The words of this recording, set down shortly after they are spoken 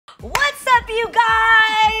What's up, you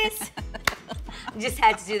guys? Just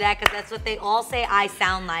had to do that because that's what they all say I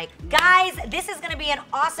sound like. Guys, this is gonna be an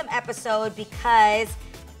awesome episode because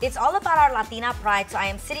it's all about our Latina pride. So I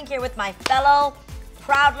am sitting here with my fellow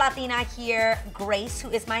proud Latina here, Grace,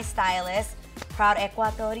 who is my stylist. Proud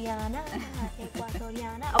Ecuatoriana,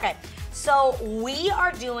 Ecuatoriana. Okay, so we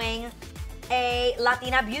are doing a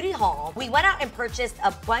Latina beauty haul. We went out and purchased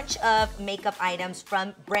a bunch of makeup items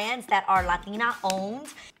from brands that are Latina owned,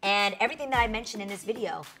 and everything that I mentioned in this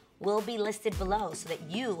video will be listed below so that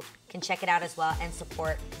you can check it out as well and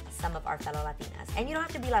support some of our fellow Latinas. And you don't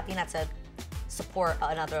have to be Latina to support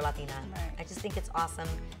another Latina. Right. I just think it's awesome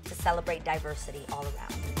to celebrate diversity all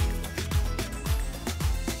around.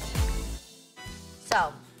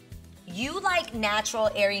 So, you like natural,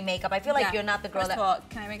 airy makeup. I feel like you're not the girl First that... of all,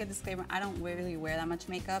 can I make a disclaimer? I don't really wear that much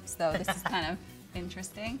makeup, so this is kind of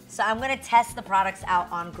interesting. So I'm gonna test the products out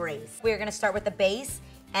on Grace. We're gonna start with the base,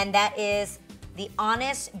 and that is the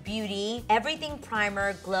Honest Beauty Everything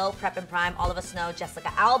Primer Glow Prep and Prime. All of us know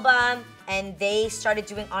Jessica Alba, and they started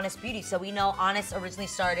doing Honest Beauty. So we know Honest originally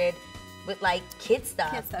started with like kid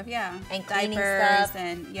stuff. Kid stuff, yeah. And cleaning diapers stuff.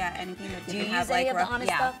 And yeah, anything that Do they you can have use like any of the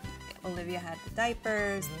Honest stuff? Olivia had the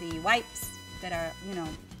diapers, the wipes that are, you know,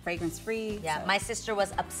 fragrance free. Yeah, so. my sister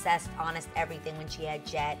was obsessed Honest Everything when she had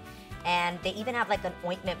Jet. And they even have like an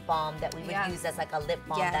ointment balm that we would use as like a lip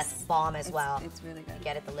balm. Yes. That's balm as well. It's really good.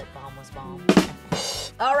 Get it, the lip balm was balm.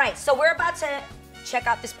 All right, so we're about to check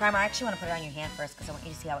out this primer. I actually want to put it on your hand first because I want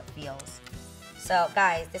you to see how it feels. So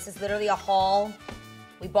guys, this is literally a haul.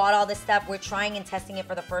 We bought all this stuff. We're trying and testing it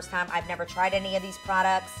for the first time. I've never tried any of these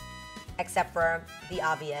products except for the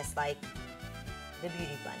obvious, like the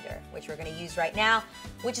Beauty Blender, which we're gonna use right now,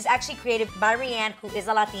 which is actually created by Rianne, who is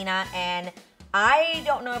a Latina. And I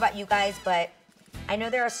don't know about you guys, but I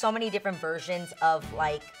know there are so many different versions of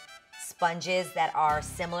like sponges that are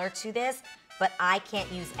similar to this, but I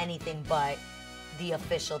can't use anything but the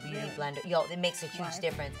official Beauty Blender. Yo, it makes a huge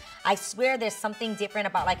difference. I swear there's something different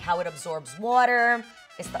about like how it absorbs water.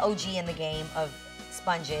 It's the OG in the game of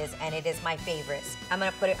sponges, and it is my favorite. I'm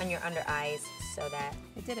gonna put it on your under eyes so that...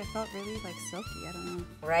 It felt really like silky, I don't know.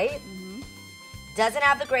 Right? Mm-hmm. Doesn't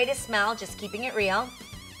have the greatest smell, just keeping it real.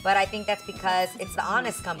 But I think that's because it's the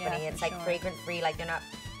Honest company. Yeah, it's like fragrance free, like they're not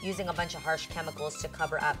using a bunch of harsh chemicals to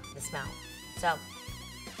cover up the smell. So,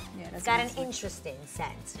 it's got an interesting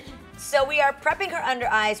scent. So we are prepping her under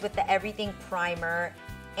eyes with the Everything Primer.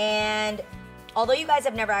 And although you guys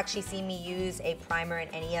have never actually seen me use a primer in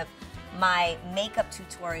any of my makeup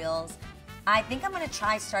tutorials, I think I'm gonna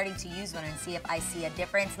try starting to use one and see if I see a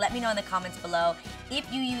difference. Let me know in the comments below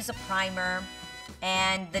if you use a primer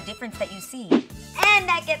and the difference that you see. And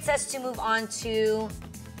that gets us to move on to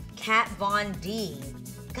Kat Von D.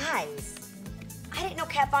 Guys, I didn't know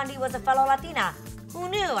Kat Von D was a fellow Latina. Who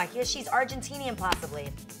knew? I hear she's Argentinian possibly.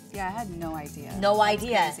 Yeah, I had no idea. No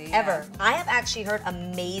idea, crazy, ever. I have actually heard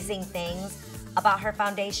amazing things about her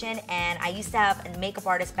foundation, and I used to have a makeup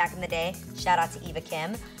artist back in the day, shout out to Eva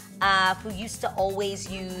Kim, who used to always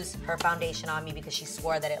use her foundation on me because she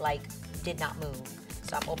swore that it like did not move.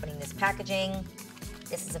 So I'm opening this packaging.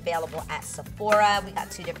 This is available at Sephora. We got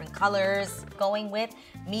two different colors going with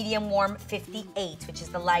medium warm 58, which is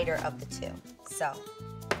the lighter of the two. So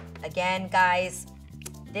again, guys,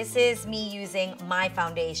 this is me using my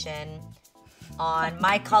foundation on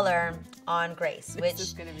my color on Grace, which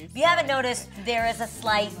if you haven't noticed, there is a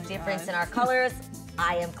slight difference in our colors.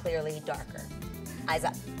 I am clearly darker. Eyes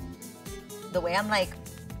up. The way I'm like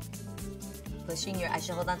pushing your, I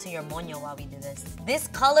should hold on to your moño while we do this. This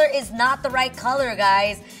color is not the right color,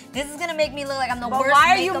 guys. This is gonna make me look like I'm the worst.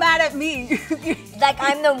 Why are you mad at me? Like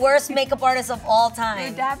I'm the worst makeup artist of all time.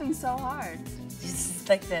 You're dabbing so hard. Just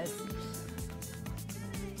like this.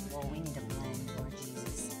 Well, we need to blend, Lord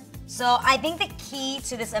Jesus. So I think the key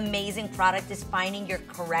to this amazing product is finding your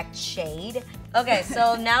correct shade. Okay,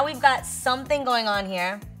 so now we've got something going on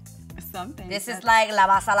here. Something. This is like la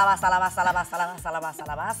basa, la basa, la basa, la basa, la basa, la basa,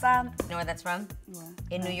 la basa. You know where that's from? Yeah.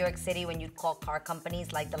 In New York City, when you'd call car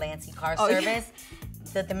companies like the Lancy Car Service,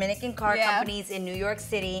 the Dominican car companies in New York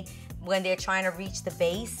City, when they're trying to reach the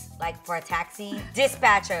base, like for a taxi,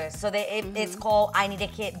 dispatchers. So it's called I Need a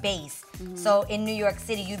Kit Base. So in New York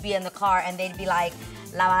City, you'd be in the car and they'd be like,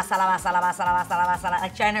 la basa, la basa, la basa, la basa, la basa,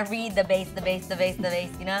 like trying to read the base, the base, the base, the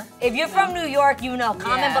base, you know? If you're from New York, you know.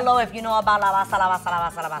 Comment below if you know about la basa, la basa, la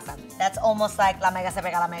basa, la basa. That's almost like la mega se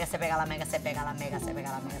pega, la mega se pega, la mega se pega, la mega se pega,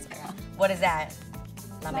 la mega se pega. What is that?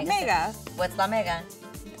 La Mega. What's La Mega?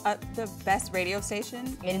 The best radio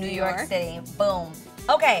station in New York City. Boom.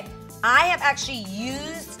 Okay, I have actually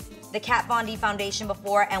used the Kat Von D foundation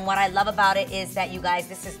before, and what I love about it is that, you guys,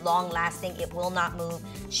 this is long lasting. It will not move.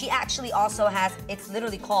 She actually also has, it's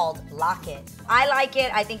literally called Lock It. I like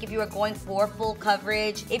it. I think if you are going for full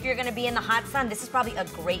coverage, if you're gonna be in the hot sun, this is probably a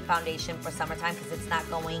great foundation for summertime because it's not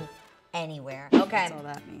going anywhere. Okay, that's all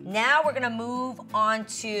that means. Now we're gonna move on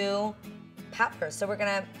to powder. So we're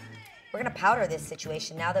gonna powder this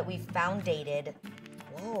situation now that we've foundated.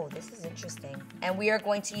 Whoa, this is interesting. And we are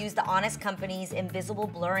going to use the Honest Company's Invisible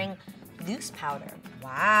Blurring Loose Powder.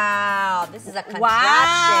 Wow, this is a contraption.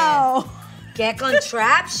 Wow. Get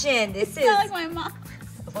contraption. This is like my mom.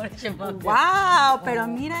 What is your mom do? Wow, pero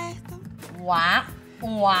mira esto. Wow.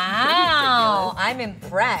 Wow. I'm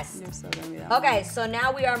impressed. You're so gonna be that Okay, so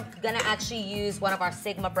now we are gonna actually use one of our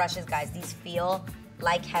Sigma brushes, guys. These feel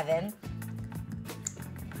like heaven.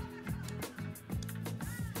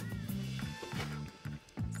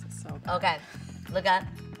 Okay, look up.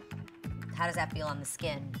 How does that feel on the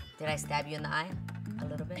skin? Did I stab you in the eye? A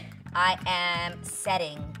little bit? I am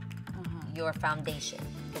setting your foundation.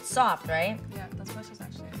 It's soft, right? Yeah, those brushes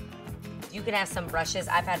actually. You can have some brushes.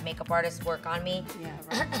 I've had makeup artists work on me. Yeah,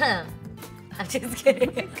 right. I'm just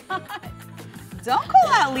kidding. Oh don't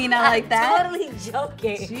call out Lena like that. I'm totally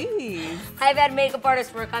joking. Jeez. I've had makeup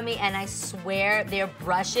artists work on me, and I swear their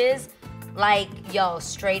brushes, like, yo,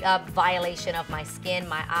 straight up violation of my skin,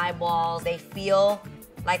 my eyeballs. They feel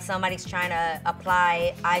like somebody's trying to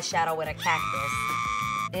apply eyeshadow with a cactus.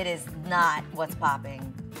 It is not what's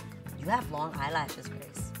popping. You have long eyelashes,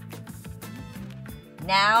 Grace.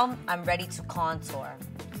 Now I'm ready to contour.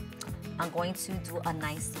 I'm going to do a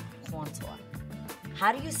nice contour.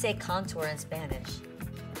 How do you say contour in Spanish?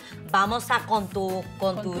 Vamos a conturir.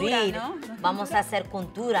 Contura, ¿no? Vamos a hacer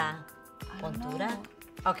contura. Contura?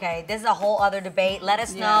 Okay, this is a whole other debate. Let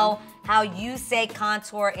us know how you say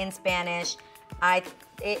contour in Spanish.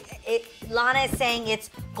 Lana is saying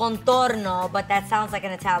it's contorno, but that sounds like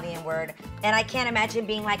an Italian word. And I can't imagine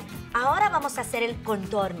being like, ahora vamos a hacer el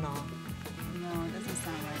contorno. No, it doesn't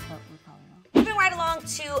sound right, but we probably will. Moving right along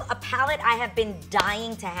to a palette I have been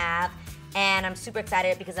dying to have, and I'm super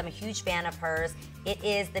excited because I'm a huge fan of hers. It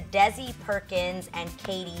is the Desi Perkins and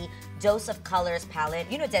Katie Dose of Colors palette.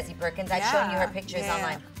 You know Desi Perkins, I've shown you her pictures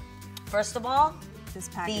online. First of all, this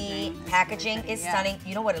packaging the packaging is stunning.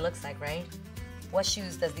 You know what it looks like, right? What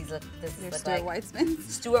shoes does these look like? Stuart Weitzman.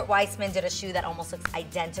 Stuart Weitzman did a shoe that almost looks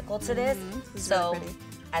identical to this. So really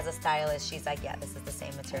as a stylist, she's like, yeah, this is the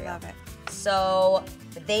same material. I love it. So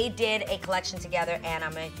they did a collection together, and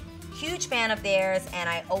I'm a huge fan of theirs, and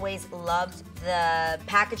I always loved the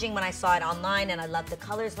packaging when I saw it online, and I loved the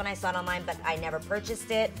colors when I saw it online, but I never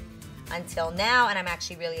purchased it until now, and I'm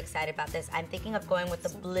actually really excited about this. I'm thinking of going with the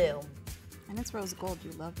blue. And it's rose gold.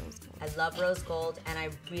 You love rose gold. I love rose gold, and I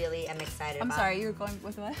really am excited about it. I'm sorry, you were going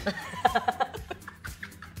with what?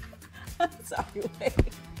 I'm sorry, wait.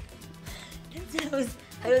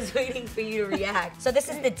 I was waiting for you to react. So this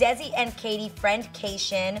is the Desi and Katie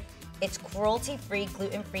Friendcation. It's cruelty-free,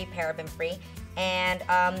 gluten-free, paraben-free. And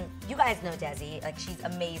you guys know Desi. Like, she's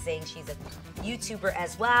amazing. She's a YouTuber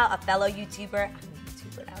as well, a fellow YouTuber. I'm a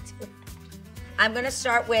YouTuber now, too. I'm going to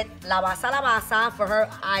start with La Basa for her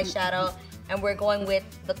eyeshadow. And we're going with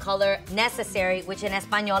the color Necessary, which in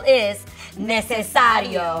Espanol is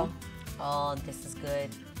Necesario. Oh, this is good.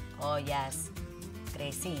 Oh, yes.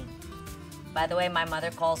 Gracie. By the way, my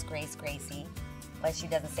mother calls Grace Gracie, but she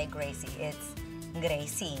doesn't say Gracie. It's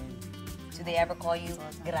Gracie. Do they ever call you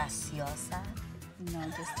Graciosa? No,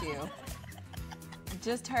 just you.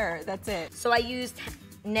 Just her, that's it. So I used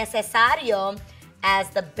Necesario as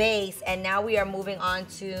the base, and now we are moving on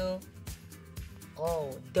to,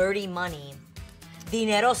 Dirty Money.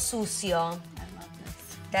 Dinero Sucio. I love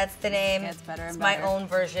this. That's the name. It's better and It's better. my own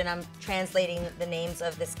version. I'm translating the names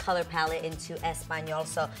of this color palette into Espanol.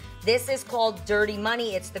 So this is called Dirty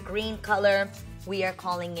Money. It's the green color. We are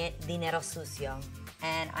calling it Dinero Sucio.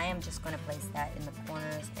 And I am just going to place that in the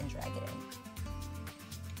corners and drag it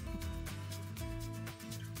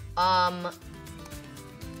in.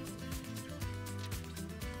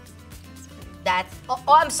 That's,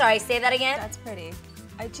 I'm sorry, say that again? That's pretty.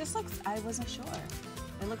 It just looks, I wasn't sure.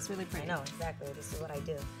 It looks really pretty. I know, exactly. This is what I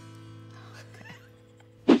do.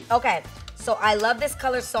 Okay, so I love this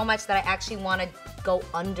color so much that I actually want to go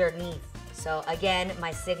underneath. So again,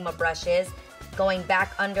 my Sigma brushes, going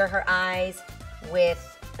back under her eyes with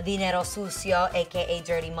Dinero Sucio, aka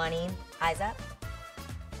Dirty Money. Eyes up.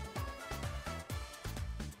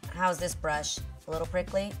 How's this brush? A little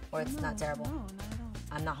prickly, or it's not terrible? No, not at all.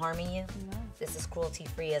 I'm not harming you? No. This is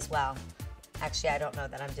cruelty-free as well. Actually, I don't know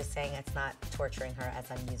that. I'm just saying it's not torturing her as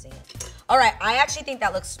I'm using it. All right, I actually think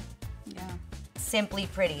that looks simply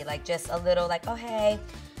pretty. Like, just a little like, oh, hey.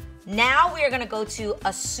 Now we are gonna go to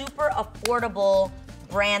a super affordable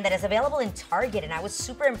brand that is available in Target, and I was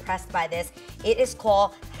super impressed by this. It is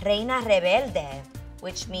called Reina Rebelde,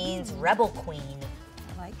 which means Rebel Queen.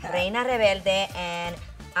 I like that. Reina Rebelde, and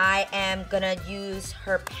I am gonna use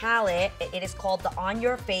her palette. It is called the On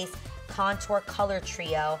Your Face Contour Color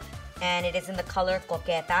Trio, and it is in the color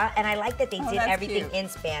Coqueta, and I like that they did that's everything cute. in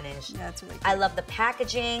Spanish. Yeah, that's really cute. I love the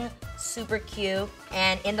packaging, super cute,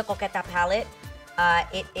 and in the Coqueta palette,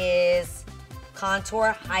 it is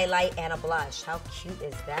contour, highlight, and a blush. How cute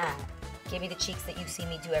is that? Give me the cheeks that you see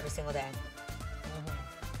me do every single day.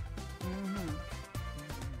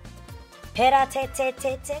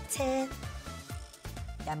 Pera-te-te-te-te-te.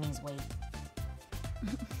 That means wait.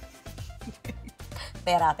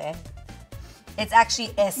 Espérate. It's actually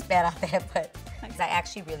espérate, but because I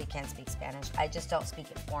actually really can speak Spanish. I just don't speak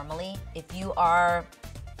it formally. If you are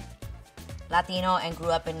Latino and grew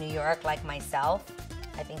up in New York like myself,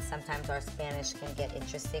 I think sometimes our Spanish can get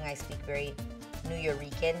interesting. I speak very New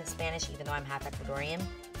Yorican Spanish, even though I'm half Ecuadorian.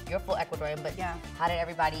 You're full Ecuadorian, but yeah. How did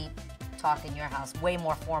everybody talk in your house? Way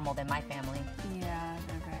more formal than my family. Yeah,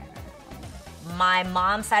 they're very, very formal. My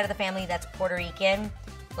mom's side of the family that's Puerto Rican,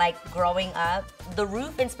 like growing up, the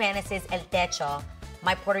roof in Spanish is el techo.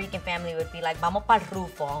 My Puerto Rican family would be like, vamos pa'l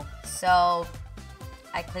rufo. So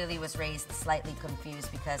I clearly was raised slightly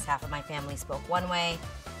confused because half of my family spoke one way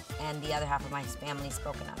and the other half of my family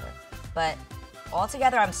spoke another. But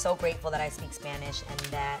altogether, I'm so grateful that I speak Spanish and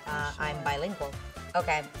that I'm bilingual.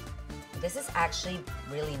 Okay, this is actually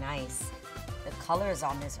really nice. The colors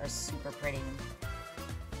on this are super pretty.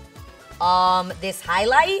 This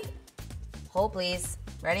highlight, hold please,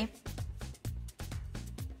 ready?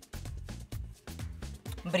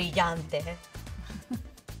 Brillante.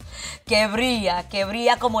 Que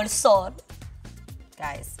brilla como el sol.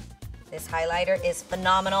 Guys, this highlighter is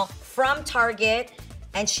phenomenal from Target.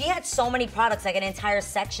 And she had so many products, like an entire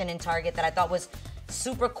section in Target that I thought was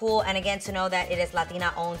super cool. And again, to know that it is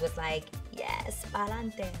Latina owned was like, yes,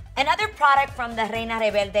 pa'lante. Another product from the Reina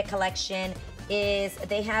Rebelde collection is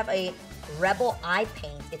they have a Rebel Eye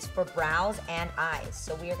Paint. It's for brows and eyes.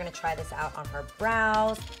 So we are gonna try this out on her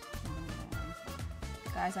brows.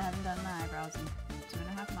 Guys, I haven't done my eyebrows in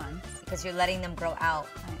 2.5 months. Because you're letting them grow out.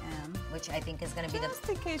 I am. Which I think is gonna be Just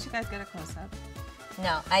in case you guys get a close-up.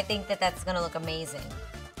 No, I think that that's gonna look amazing.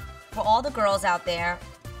 For all the girls out there,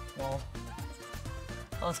 whoa,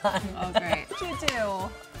 hold on. Oh, great. What you do?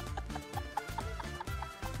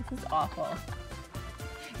 This is awful.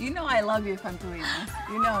 You know I love you if I'm doing this.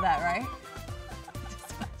 You know that, right?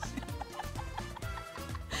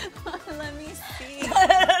 Let me see.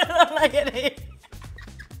 I'm not kidding.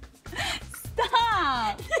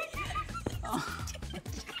 Stop! Oh.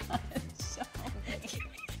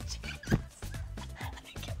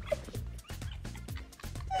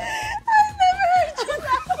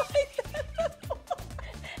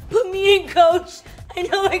 Put me in, coach. I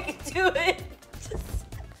know I can do it.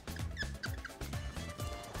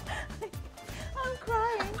 I'm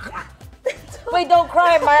crying. Wait, don't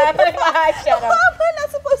cry. My eyeshadow. I'm not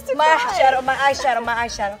supposed to cry. My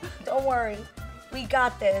eyeshadow. Don't worry. We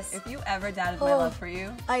got this. If you ever doubted my love for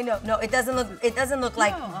you. I know. No, it doesn't look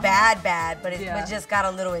like bad, but it just got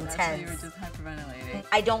a little intense. That's why you were just hyperventilating.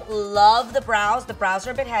 I don't love the brows. The brows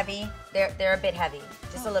are a bit heavy. They're a bit heavy.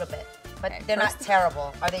 Just a little bit. But Okay, they're not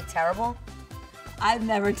terrible. Are they terrible? I've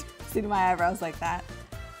never seen my eyebrows like that.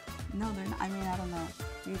 No, they're not. I mean, I don't know.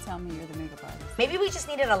 You tell me, you're the makeup artist. Maybe we just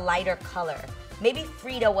needed a lighter color. Maybe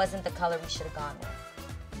Frida wasn't the color we should have gone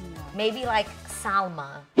with. No. Maybe like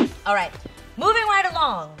Salma. All right, moving right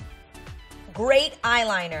along. Great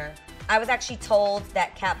eyeliner. I was actually told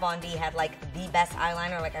that Kat Von D had like the best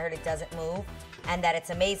eyeliner. Like I heard it doesn't move and that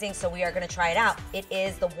it's amazing. So we are gonna try it out. It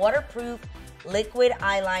is the waterproof liquid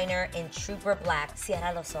eyeliner in Trooper Black.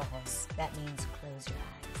 Cierra los ojos. That means close your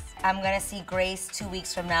eyes. I'm gonna see Grace 2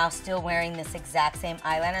 weeks from now still wearing this exact same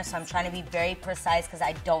eyeliner, so I'm trying to be very precise because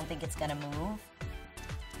I don't think it's gonna move.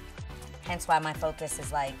 Hence why my focus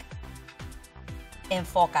is like,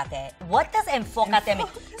 enfócate. What does enfócate mean?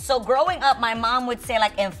 So growing up, my mom would say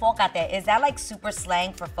like enfócate. Is that like super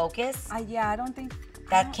slang for focus? Yeah, I don't think.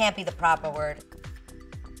 That can't be the proper word.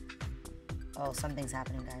 Oh, something's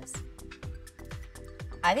happening, guys.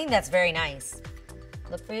 I think that's very nice.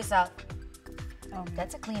 Look for yourself. Oh,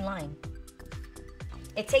 That's a clean line.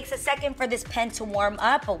 It takes a second for this pen to warm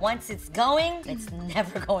up, but once it's going, it's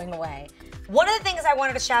never going away. One of the things I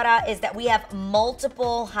wanted to shout out is that we have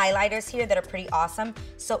multiple highlighters here that are pretty awesome.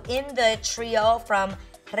 So in the trio from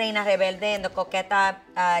Reina Rebelde and the Coqueta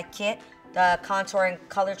kit, the contour and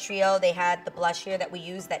color trio, they had the blush here that we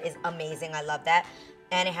use that is amazing. I love that.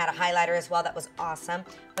 and it had a highlighter as well that was awesome.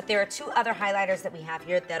 But there are two other highlighters that we have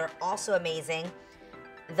here that are also amazing.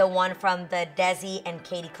 The one from the Desi and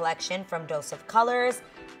Katie collection from Dose of Colors.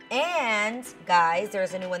 And guys,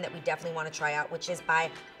 there's a new one that we definitely want to try out, which is by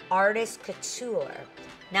Artist Couture.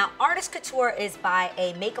 Now, Artist Couture is by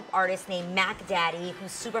a makeup artist named Mac Daddy,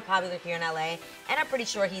 who's super popular here in LA, and I'm pretty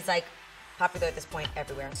sure he's like popular at this point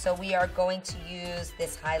everywhere. So we are going to use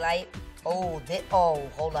this highlight. Oh,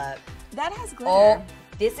 hold up. That has glitter. Oh,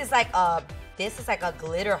 this is like a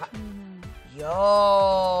glitter.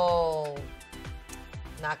 Yo,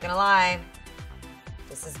 not gonna lie,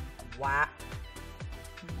 this is wow.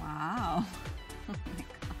 Wow. Oh my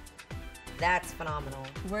God. That's phenomenal.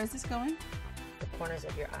 Where is this going? The corners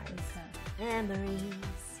of your eyes. Okay. Memories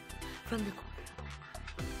from the corner of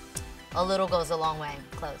my eye. A little goes a long way.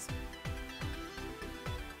 Close.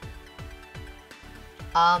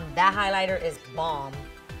 That highlighter is bomb.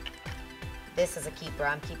 This is a keeper.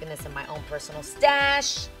 I'm keeping this in my own personal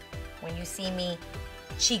stash. When you see me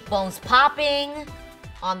cheekbones popping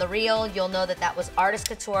on the reel, you'll know that that was Artist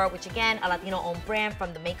Couture, which again, a Latino-owned brand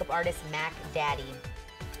from the makeup artist Mac Daddy.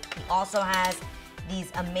 He also has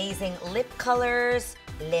these amazing lip colors,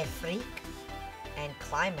 Le Freak and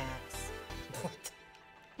Climax.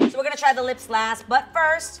 So we're gonna try the lips last, but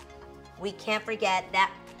first, we can't forget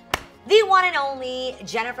that the one and only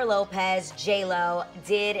Jennifer Lopez, J-Lo,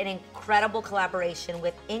 did an incredible collaboration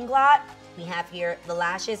with Inglot. We have here the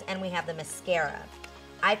lashes and we have the mascara.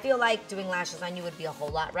 I feel like doing lashes on you would be a whole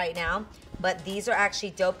lot right now, but these are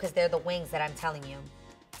actually dope because they're the wings that I'm telling you.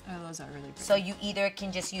 Oh, those are really pretty. So you either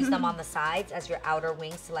can just use them on the sides as your outer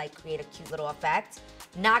wings to like create a cute little effect.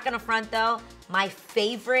 Not gonna front though, my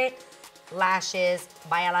favorite lashes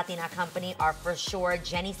by a Latina company are for sure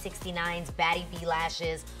Jenny 69's Batty B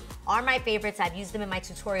lashes. Are my favorites. I've used them in my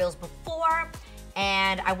tutorials before,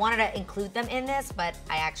 and I wanted to include them in this, but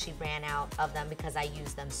I actually ran out of them because I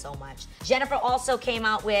use them so much. Jennifer also came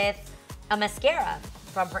out with a mascara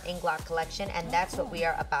from her Inglot collection, and that's what we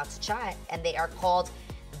are about to try. And they are called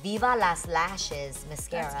Viva Las Lashes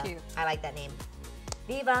mascara. That's cute. I like that name.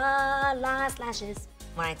 Viva Las Lashes.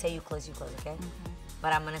 When I tell you close, okay?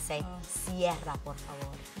 But I'm gonna say, cierra, por favor.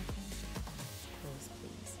 Please,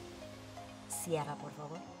 please. Cierra, por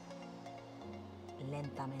favor.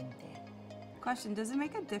 Lentamente. Question, does it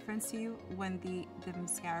make a difference to you when the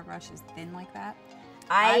mascara brush is thin like that?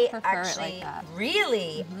 I prefer actually, it like that.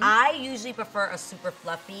 Really? I usually prefer a super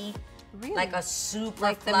fluffy, Really? like a super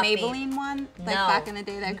Like the fluffy. Maybelline one? Like No. back in the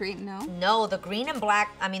day, that green, no? No, the green and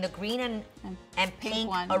black, I mean the green and pink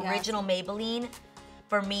one, original Maybelline,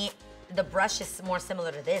 for me, the brush is more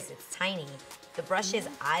similar to this. It's tiny. The brushes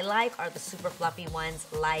I like are the super fluffy ones,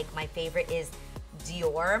 like my favorite is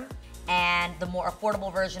Dior. And the more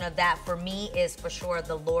affordable version of that for me is for sure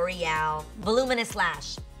the L'Oreal Voluminous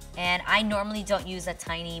Lash. And I normally don't use a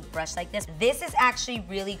tiny brush like this. This is actually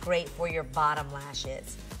really great for your bottom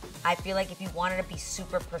lashes. I feel like if you wanted to be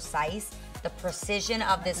super precise, the precision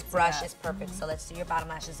of this brush is perfect. So let's do your bottom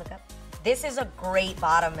lashes, look up. This is a great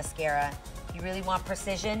bottom mascara. If you really want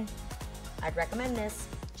precision, I'd recommend this.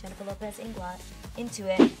 Jennifer Lopez Inglot,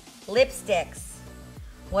 into it. Lipsticks.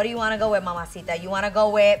 What do you want to go with, mamacita? You want to go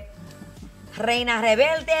with Reina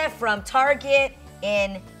Rebelde from Target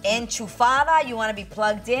in Enchufada? You want to be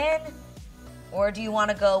plugged in? Or do you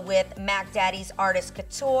want to go with Mac Daddy's Artist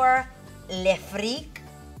Couture, Le Freak?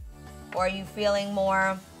 Or are you feeling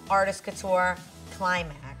more Artist Couture,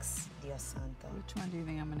 Climax? Dios santo. Which one do you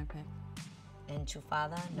think I'm gonna pick?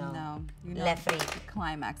 Enchufada? No. No. You know, Le Freak.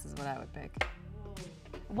 Climax is what I would pick.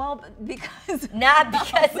 Well, because... Not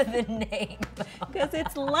because of the name. Because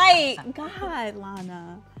it's light. God,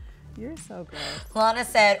 Lana. You're so gross. Lana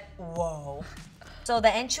said, whoa. So the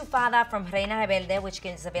Enchufada from Reina Rebelde, which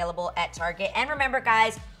is available at Target. And remember,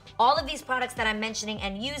 guys, all of these products that I'm mentioning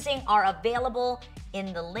and using are available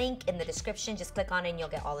in the link in the description. Just click on it and you'll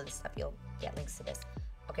get all of this stuff. You'll get links to this.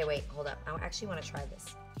 Okay, wait, hold up. I actually want to try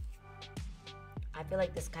this. I feel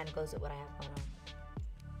like this kind of goes with what I have going on.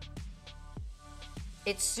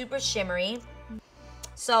 It's super shimmery.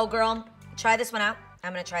 So, girl, try this one out.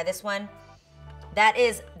 I'm gonna try this one. That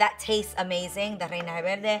tastes amazing, the Reina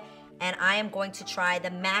Rebelde. And I am going to try the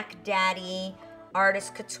Mac Daddy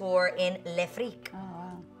Artist Couture in Le Freak. Oh,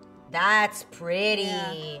 wow. That's pretty.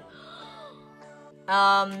 Yeah.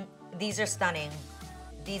 These are stunning.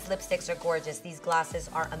 These lipsticks are gorgeous. These glosses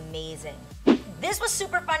are amazing. This was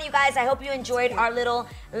super fun, you guys. I hope you enjoyed our little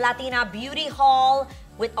Latina beauty haul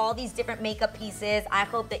with all these different makeup pieces. I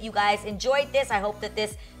hope that you guys enjoyed this. I hope that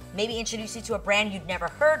this maybe introduce you to a brand you'd never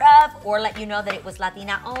heard of or let you know that it was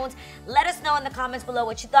Latina owned. Let us know in the comments below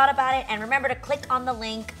what you thought about it. And remember to click on the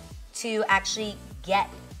link to actually get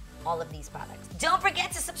all of these products. Don't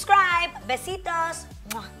forget to subscribe. Besitos.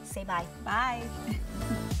 Mwah. Say bye. Bye.